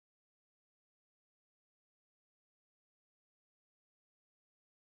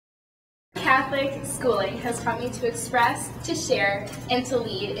Catholic schooling has taught me to express, to share, and to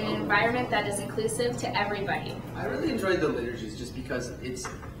lead in an environment that is inclusive to everybody. I really enjoyed the liturgies just because it's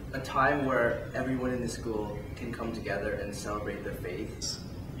a time where everyone in the school can come together and celebrate their faiths.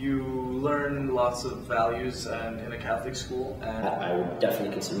 You learn lots of values in a Catholic school. And I would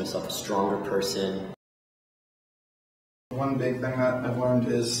definitely consider myself a stronger person. One big thing that I've learned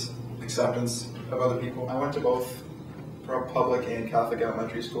is acceptance of other people. I went to both public and Catholic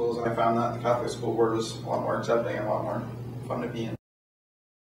elementary schools, and I found that the Catholic school world is a lot more accepting and a lot more fun to be in.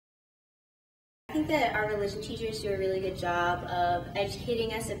 I think that our religion teachers do a really good job of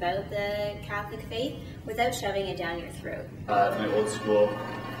educating us about the Catholic faith without shoving it down your throat. At my old school,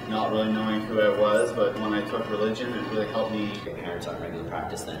 not really knowing who I was, but when I took religion, it really helped me. Your parents aren't regular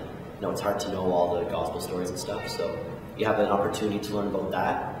practice then. It's hard to know all the gospel stories and stuff, so you have an opportunity to learn about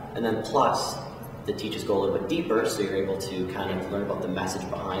that. And then plus, the teachers go a little bit deeper, so you're able to kind of learn about the message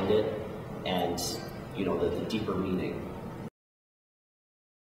behind it and, the deeper meaning.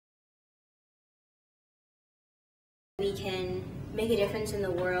 We can make a difference in the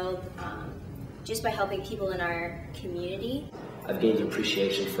world just by helping people in our community. I've gained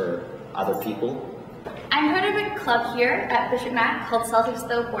appreciation for other people. I'm part of a club here at Bishop Mac called Celtics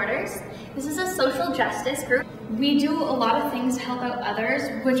Without Borders. This is a social justice group. We do a lot of things to help out others,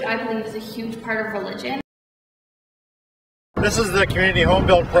 which I believe is a huge part of religion. This is the community home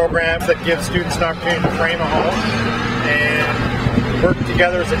build program that gives students an opportunity to frame a home and work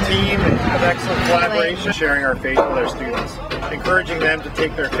together as a team and have excellent collaboration, sharing our faith with our students, encouraging them to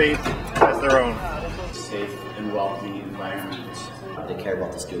take their faith as their own. Safe and welcoming environment. They care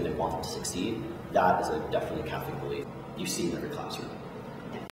about the student, they want them to succeed. That is definitely a Catholic belief. You see in every classroom.